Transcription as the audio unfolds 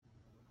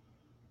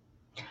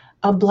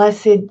A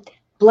blessed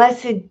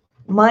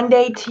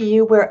Monday to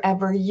you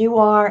wherever you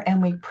are.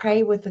 And we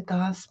pray with the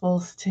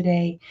Gospels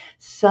today.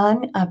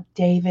 Son of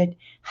David,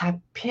 have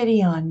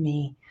pity on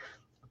me.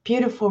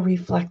 Beautiful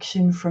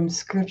reflection from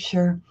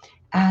Scripture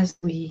as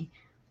we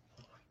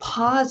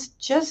pause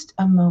just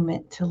a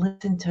moment to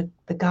listen to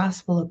the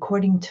Gospel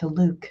according to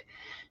Luke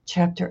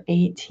chapter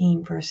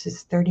 18,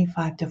 verses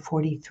 35 to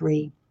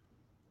 43.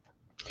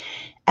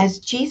 As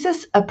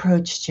Jesus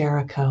approached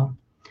Jericho,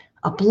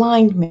 a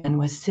blind man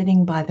was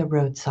sitting by the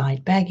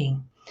roadside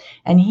begging,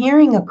 and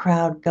hearing a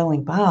crowd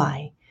going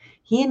by,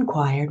 he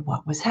inquired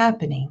what was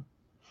happening.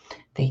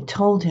 They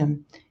told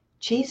him,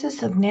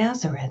 Jesus of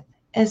Nazareth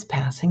is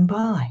passing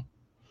by.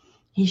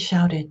 He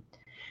shouted,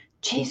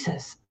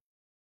 Jesus,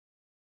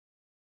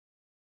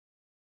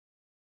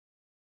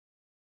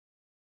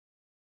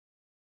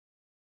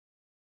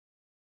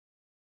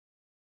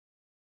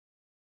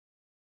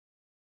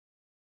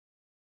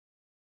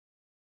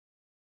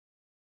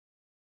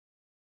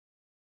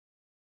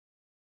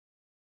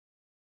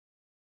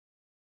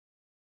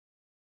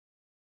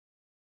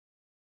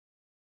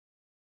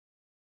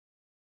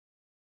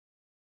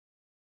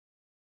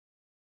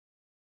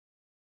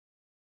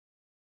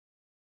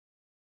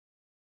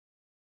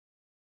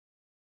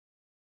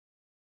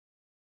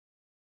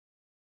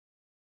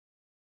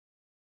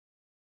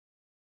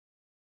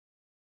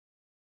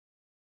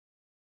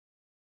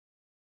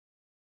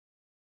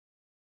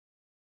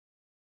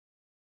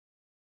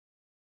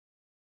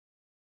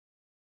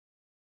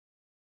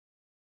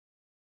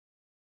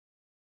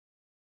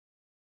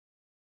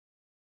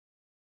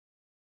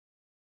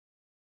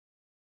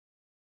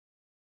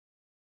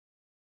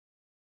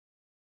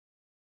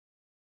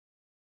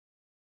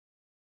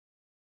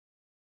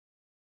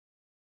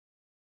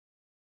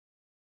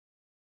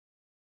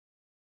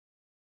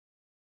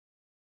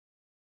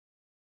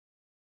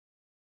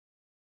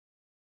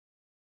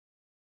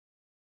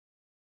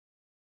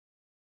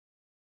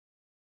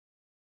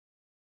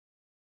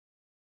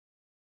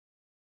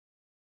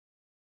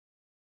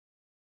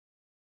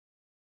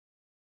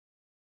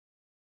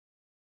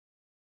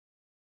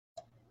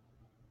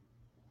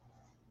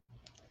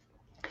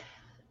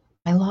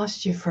 I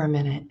lost you for a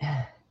minute.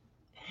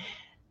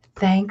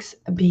 Thanks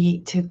be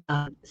to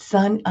God,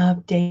 Son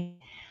of David,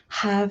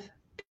 have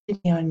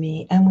pity on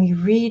me. And we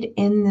read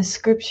in the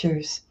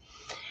Scriptures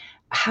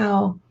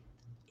how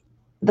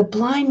the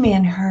blind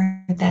man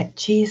heard that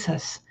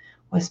Jesus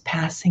was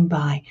passing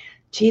by.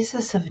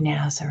 Jesus of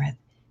Nazareth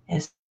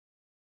is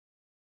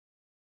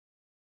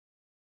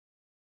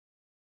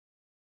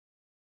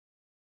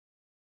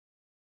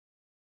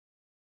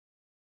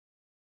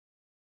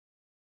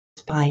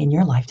by in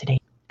your life today,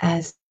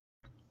 as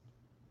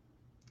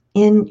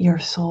in your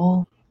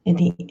soul, in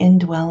the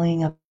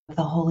indwelling of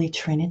the Holy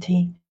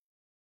Trinity.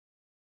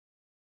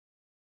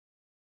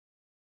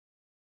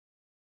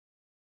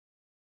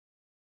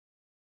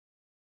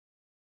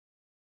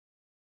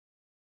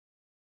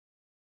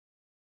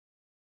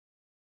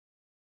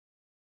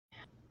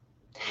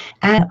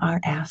 And are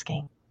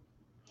asking.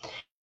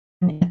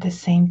 And at the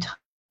same time,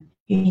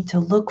 you need to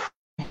look for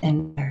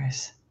in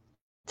others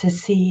to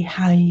see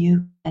how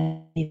you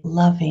can be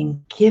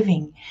loving,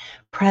 giving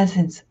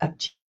presence of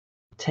Jesus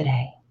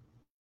today.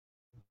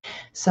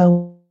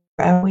 So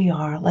wherever we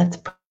are, let's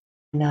pray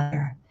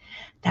another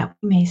that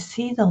we may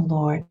see the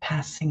Lord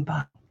passing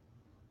by,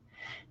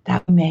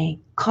 that we may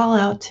call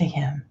out to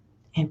him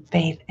in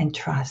faith and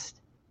trust,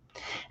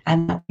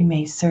 and that we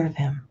may serve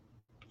him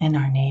and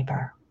our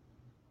neighbor.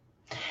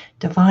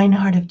 Divine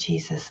Heart of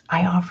Jesus,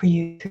 I offer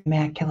you the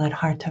Immaculate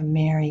Heart of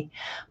Mary,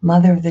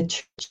 Mother of the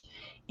Church,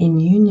 in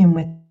union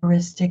with the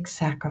Eucharistic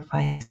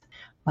sacrifice,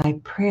 my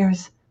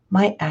prayers,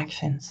 my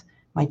actions,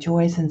 my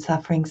joys and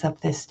sufferings of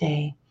this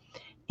day,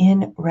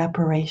 in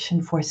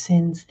reparation for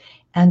sins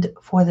and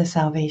for the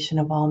salvation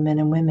of all men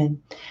and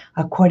women,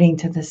 according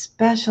to the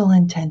special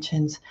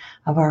intentions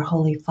of our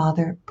Holy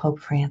Father, Pope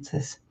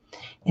Francis,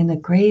 in the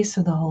grace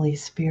of the Holy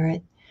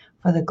Spirit,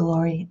 for the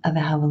glory of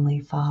the Heavenly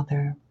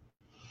Father.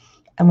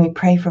 And we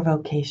pray for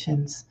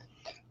vocations.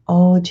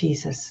 Oh,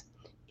 Jesus,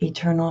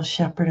 eternal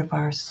shepherd of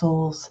our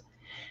souls,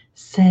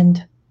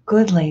 send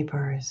good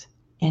laborers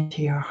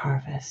into your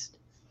harvest.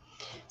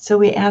 So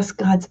we ask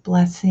God's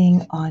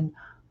blessing on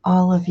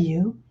all of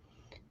you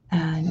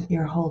and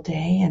your whole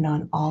day and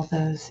on all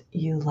those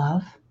you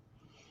love.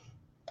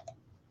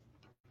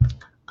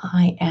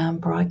 I am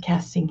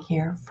broadcasting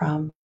here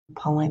from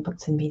Pauline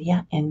Books and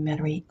Media in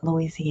Metairie,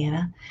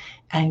 Louisiana,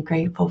 and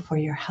grateful for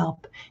your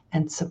help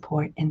and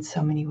support in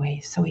so many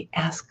ways. So we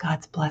ask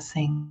God's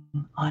blessing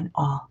on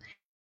all.